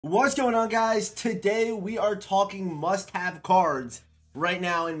What's going on, guys? Today we are talking must-have cards right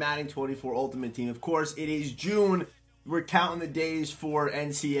now in Madden 24 Ultimate Team. Of course, it is June. We're counting the days for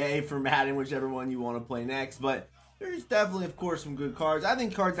NCAA, for Madden, whichever one you want to play next. But there's definitely, of course, some good cards. I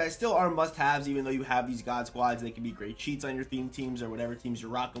think cards that still are must-haves, even though you have these God Squads. They can be great cheats on your theme teams or whatever teams you're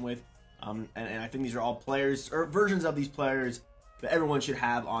rocking with. And I think these are all players, or versions of these players, that everyone should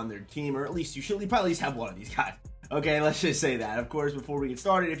have on their team. Or at least you probably at least have one of these guys. Okay, let's just say that. Of course, before we get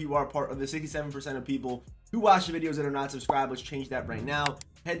started, if you are part of the 67% of people who watch the videos that are not subscribed, let's change that right now.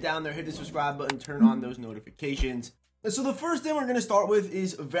 Head down there, hit the subscribe button, turn on those notifications. So the first thing we're going to start with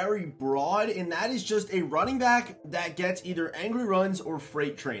is very broad, and that is just a running back that gets either angry runs or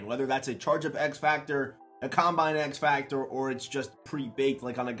freight train, whether that's a charge up X Factor, a combine X Factor, or it's just pre-baked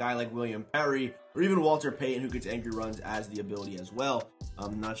like on a guy like William Perry, or even Walter Payton, who gets angry runs as the ability as well.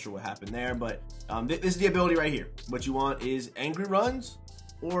 I'm not sure what happened there, but this is the ability right here. What you want is angry runs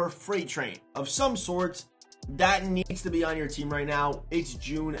or freight train of some sorts. That needs to be on your team right now. It's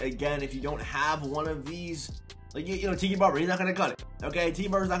June. Again, if you don't have one of these, like, you know, Tiki Barber, he's not going to cut it. Okay, Tiki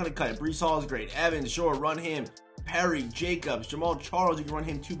Barber's not going to cut it. Brees Hall is great. Evans, sure, run him. Perry, Jacobs, Jamal Charles, you can run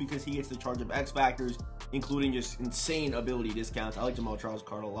him too because he gets the charge of X Factors, including just insane ability discounts. I like Jamal Charles'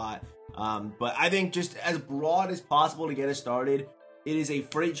 card a lot. But I think just as broad as possible to get us started, it is a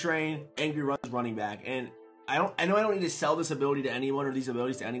freight train, angry runs running back. And I know I don't need to sell this ability to anyone or these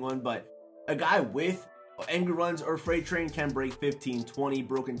abilities to anyone, but a guy with angry runs or freight train can break 15, 20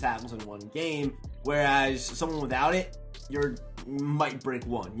 broken tackles in one game, whereas someone without it, you might break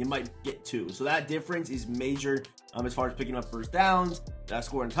one, you might get two. So that difference is major as far as picking up first downs,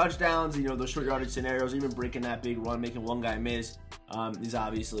 scoring touchdowns, you know, those short yardage scenarios, even breaking that big run, making one guy miss is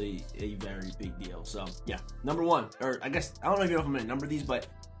obviously a very big deal. So yeah, number one, or I guess, I don't know if I'm going to number these, but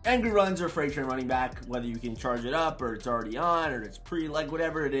angry runs or freight train running back, whether you can charge it up or it's already on or it's like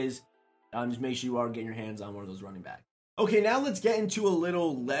whatever it is, just make sure you are getting your hands on one of those running backs. Okay, now let's get into a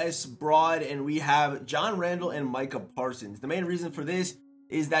little less broad, and we have John Randall and Micah Parsons. The main reason for this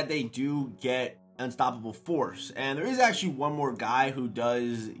is that they do get unstoppable force, and there is actually one more guy who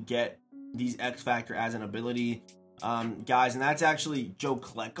does get these X Factor as an ability, guys, and that's actually Joe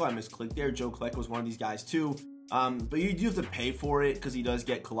Klecko. I misclicked there. Joe Klecko was one of these guys too, but you do have to pay for it because he does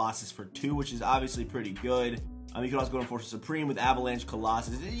get Colossus for 2, which is obviously pretty good. You can also go Enforcer Supreme with Avalanche,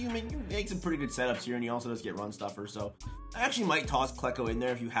 Colossus. You make some pretty good setups here, and he also does get Run Stuffer. So I actually might toss Klecko in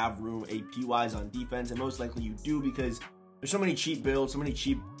there if you have room AP-wise on defense, and most likely you do because there's so many cheap builds, so many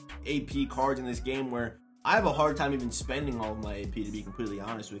cheap AP cards in this game where I have a hard time even spending all of my AP, to be completely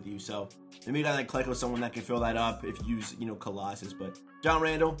honest with you. So maybe a guy like Klecko is someone that can fill that up if you use, you know, Colossus. But John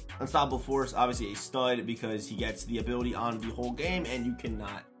Randall, Unstoppable Force, obviously a stud because he gets the ability on the whole game, and you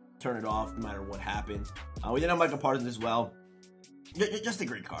cannot turn it off no matter what happens. We then have Micah Parsons as well. Just a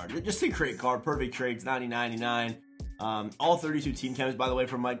great card. Just a great card. Perfect trades, 90-99. All 32 team chems, by the way,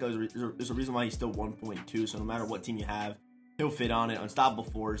 for Micah. There's a reason why he's still 1.2. So no matter what team you have, he'll fit on it. Unstoppable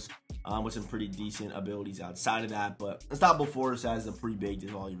Force with some pretty decent abilities outside of that. But Unstoppable Force as a pre-baked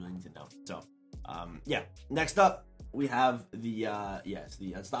is all you really need to know. So yeah. Next up, we have the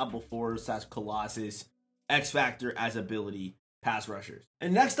Unstoppable Force as Colossus, X Factor as ability, pass rushers.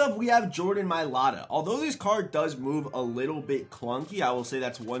 And next up, we have Jordan Mailata. Although this card does move a little bit clunky, I will say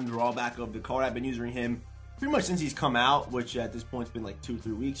that's one drawback of the card. I've been using him pretty much since he's come out, which at this point has been like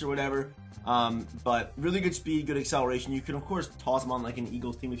 2-3 weeks or whatever. But really good speed, good acceleration. You can, of course, toss him on like an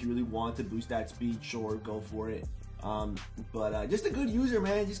Eagles team if you really want to boost that speed. Sure, go for it. But just a good user,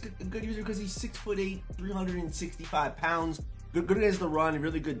 man. Just a good user because he's 6'8", 365 pounds. Good against the run,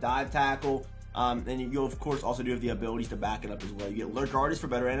 really good dive tackle. And you of course also do have the abilities to back it up as well. You get Lurk Artist for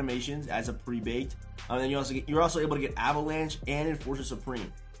better animations as a pre-baked. And then you're also able to get Avalanche and Enforcer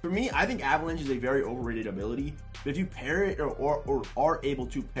Supreme. For me, I think Avalanche is a very overrated ability. But if you pair it or are able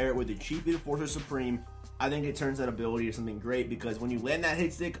to pair it with a cheap Enforcer Supreme, I think it turns that ability to something great because when you land that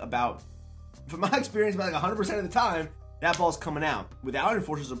hit stick, from my experience, about like 100% of the time, that ball's coming out. Without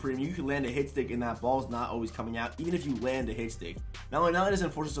Enforcer Supreme, you can land a hit stick and that ball's not always coming out, even if you land a hit stick. Not only does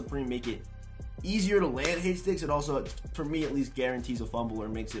Enforcer Supreme make it easier to land hit sticks, it also, for me at least, guarantees a fumble or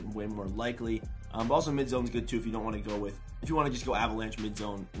makes it way more likely. But also mid zone's good too if you don't want to go with, if you want to just go Avalanche mid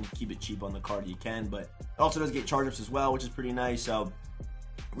zone and keep it cheap on the card, you can. But it also does get charge ups as well, which is pretty nice. So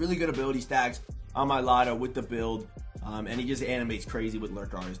really good ability stacks on my Lotto with the build. And he just animates crazy with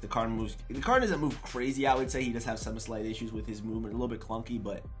Lurk Artist. The card doesn't move crazy, I would say. He does have some slight issues with his movement, a little bit clunky,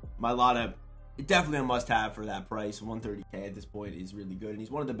 but my Lotto, definitely a must-have for that price. 130k at this point is really good, and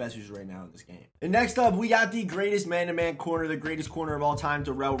he's one of the best users right now in this game. And next up, we got the greatest man-to-man corner, the greatest corner of all time,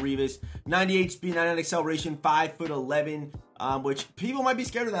 Darrelle Revis. 98 speed, 99 acceleration, 5'11", which people might be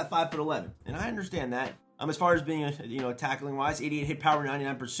scared of that 5'11", and I understand that. As far as being tackling wise, 88 hit power,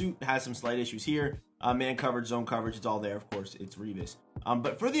 99 pursuit, has some slight issues here. Man coverage, zone coverage, it's all there. Of course, it's Revis.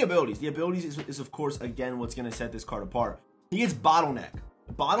 But for the abilities is of course again what's going to set this card apart. He gets bottleneck.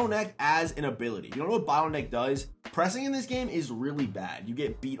 Bottleneck as an ability. You don't know what bottleneck does? Pressing in this game is really bad. You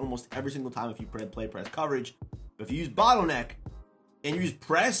get beat almost every single time if you play press coverage. But if you use bottleneck and you just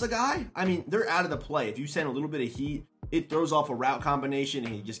press a guy, I mean, they're out of the play. If you send a little bit of heat, it throws off a route combination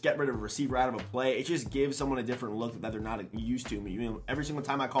and you just get rid of a receiver out of a play. It just gives someone a different look that they're not used to. Every single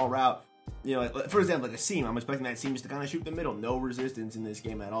time I call route, for example, like a seam, I'm expecting that seam just to kind of shoot the middle. No resistance in this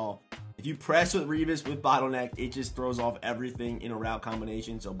game at all. If you press with Revis with bottleneck, it just throws off everything in a route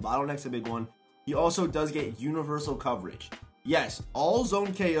combination. So bottleneck's a big one. He also does get universal coverage. Yes, all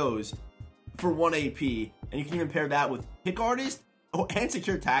zone KOs for 1 AP, and you can even pair that with pick artist and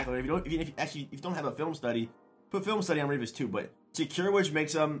secure tackler. If you don't have a film study, put film study on Revis too. But secure, which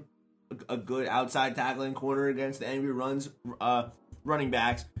makes him a good outside tackling corner against the angry running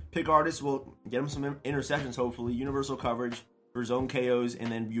backs. Pick artist will get him some interceptions, hopefully. Universal coverage for zone KOs, and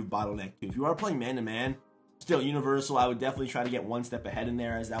then you bottleneck too. If you are playing man-to-man, still universal, I would definitely try to get one step ahead in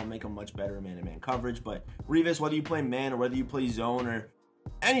there, as that will make him much better in man-to-man coverage. But Revis, whether you play man or whether you play zone or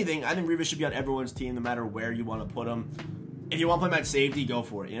anything, I think Revis should be on everyone's team no matter where you want to put him. If you want to play him at safety, go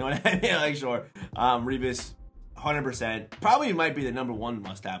for it. You know what I mean? Like, sure. Revis, 100%. Probably might be the number one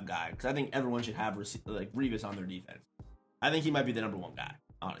must-have guy, because I think everyone should have Revis on their defense. I think he might be the number one guy,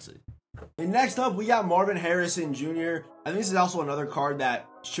 honestly. And next up, we got Marvin Harrison Jr. I think this is also another card that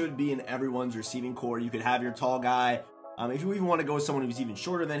should be in everyone's receiving core. You could have your tall guy. If you even want to go with someone who's even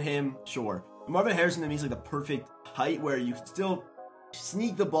shorter than him, sure. Marvin Harrison, to me, is like the perfect height where you can still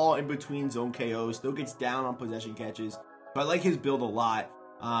sneak the ball in between zone KOs, still gets down on possession catches. But I like his build a lot.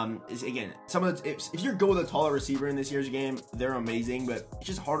 Again, if you go with a taller receiver in this year's game, they're amazing, but it's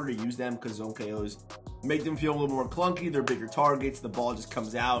just harder to use them because zone KOs make them feel a little more clunky. They're bigger targets. The ball just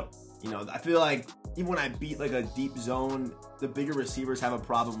comes out. I feel like even when I beat like a deep zone, the bigger receivers have a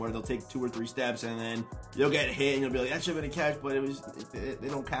problem where they'll take 2 or 3 steps and then you'll get hit and you'll be like, that should have been a catch, but they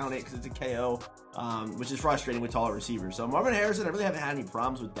don't count it because it's a KO, which is frustrating with taller receivers. So Marvin Harrison, I really haven't had any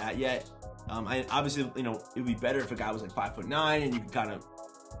problems with that yet. Obviously, it would be better if a guy was like 5'9" and you could kind of,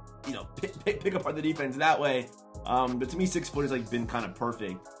 pick apart the defense that way. But to me, 6 foot has been kind of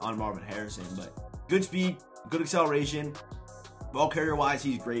perfect on Marvin Harrison. But good speed, good acceleration. Ball carrier wise,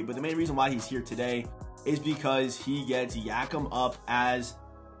 he's great. But the main reason why he's here today is because he gets Yak 'em Up as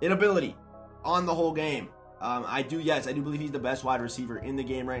an ability on the whole game. I do believe he's the best wide receiver in the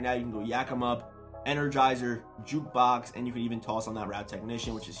game right now. You can go Yak 'em Up, Energizer, Jukebox, and you can even toss on that route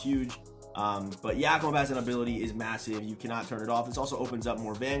technician, which is huge. But Yak 'em Up as an ability is massive. You cannot turn it off. This also opens up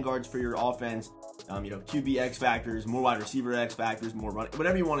more vanguards for your offense. QB X factors, more wide receiver X factors, more run,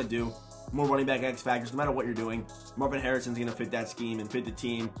 whatever you want to do. More running back X factors, no matter what you're doing. Marvin Harrison's going to fit that scheme and fit the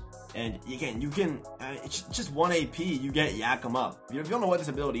team. And you can it's just 1 AP, you get Yak 'em Up. If you don't know what this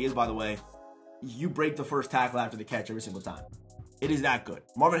ability is, by the way, you break the first tackle after the catch every single time. It is that good.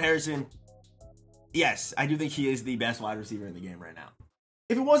 Marvin Harrison, yes, I do think he is the best wide receiver in the game right now.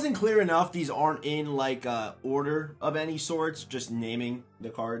 If it wasn't clear enough, these aren't in order of any sorts, just naming the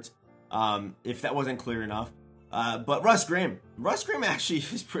cards. If that wasn't clear enough. But Russ Grimm actually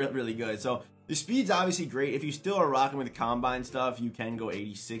is really good. So the speed's obviously great. If you still are rocking with the combine stuff, you can go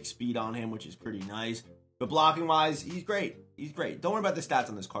 86 speed on him, which is pretty nice. But blocking wise, he's great. Don't worry about the stats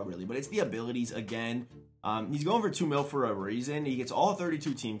on this card really, but it's the abilities again. He's going for 2 mil for a reason. He gets all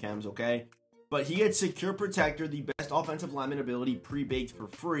 32 team chems, okay? But he gets Secure Protector, the best offensive lineman ability, pre-baked for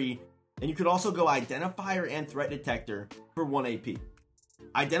free. And you could also go Identifier and Threat Detector for 1 AP.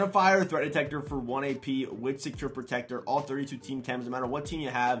 Identifier, Threat Detector for 1 AP with Secure Protector, all 32 team chems, no matter what team you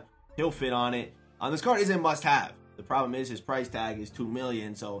have, he'll fit on it. This card is a must-have. The problem is his price tag is $2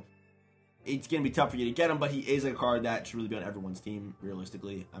 million, so it's going to be tough for you to get him, but he is a card that should really be on everyone's team,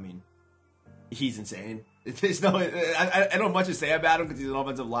 realistically. I mean, he's insane. I don't have much to say about him because he's an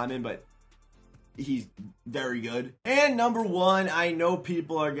offensive lineman, but he's very good. And number 1, I know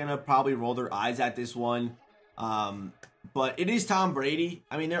people are going to probably roll their eyes at this one. But it is Tom Brady.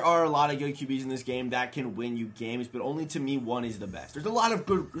 I mean, there are a lot of good QBs in this game that can win you games, but only to me, 1 is the best. There's a lot of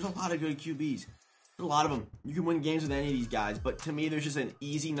good QBs. There's a lot of them. You can win games with any of these guys, but to me, there's just an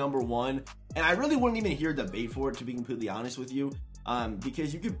easy number 1. And I really wouldn't even hear a debate for it, to be completely honest with you,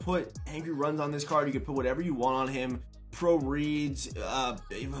 because you could put angry runs on this card. You could put whatever you want on him. Pro reads,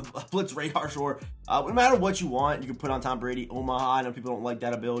 blitz radar, sure. No matter what you want, you can put on Tom Brady. Omaha, I know people don't like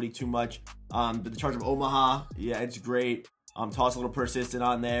that ability too much. But the charge of Omaha, yeah, it's great. Toss a little persistent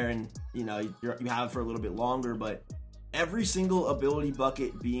on there, and you have it for a little bit longer. But every single ability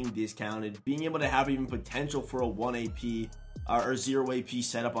bucket being discounted, being able to have even potential for a 1 AP or 0 AP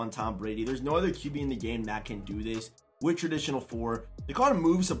setup on Tom Brady. There's no other QB in the game that can do this with traditional 4. The card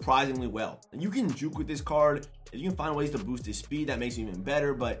moves surprisingly well, and you can juke with this card. If you can find ways to boost his speed, that makes it even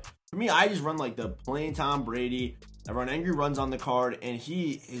better. But for me, I just run like the plain Tom Brady. I run angry runs on the card, and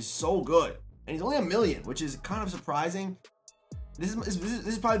he is so good. And he's only $1 million, which is kind of surprising. This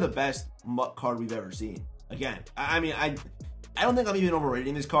is probably the best MUT card we've ever seen. Again, I mean, I don't think I'm even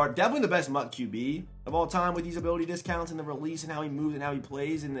overrating this card. Definitely the best MUT QB of all time with these ability discounts and the release and how he moves and how he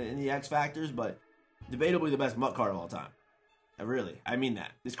plays in the X factors, but debatably the best MUT card of all time. I mean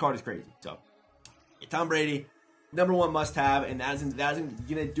that. This card is crazy. So, Tom Brady, #1 must-have, and that isn't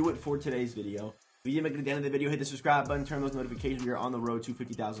gonna do it for today's video. If you didn't make it to the end of the video, hit the subscribe button, turn those notifications. We are on the road to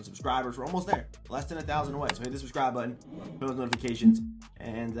 50,000 subscribers. We're almost there. Less than 1,000 away. So hit the subscribe button, turn those notifications.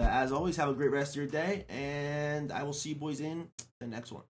 And as always, have a great rest of your day. And I will see you boys in the next one.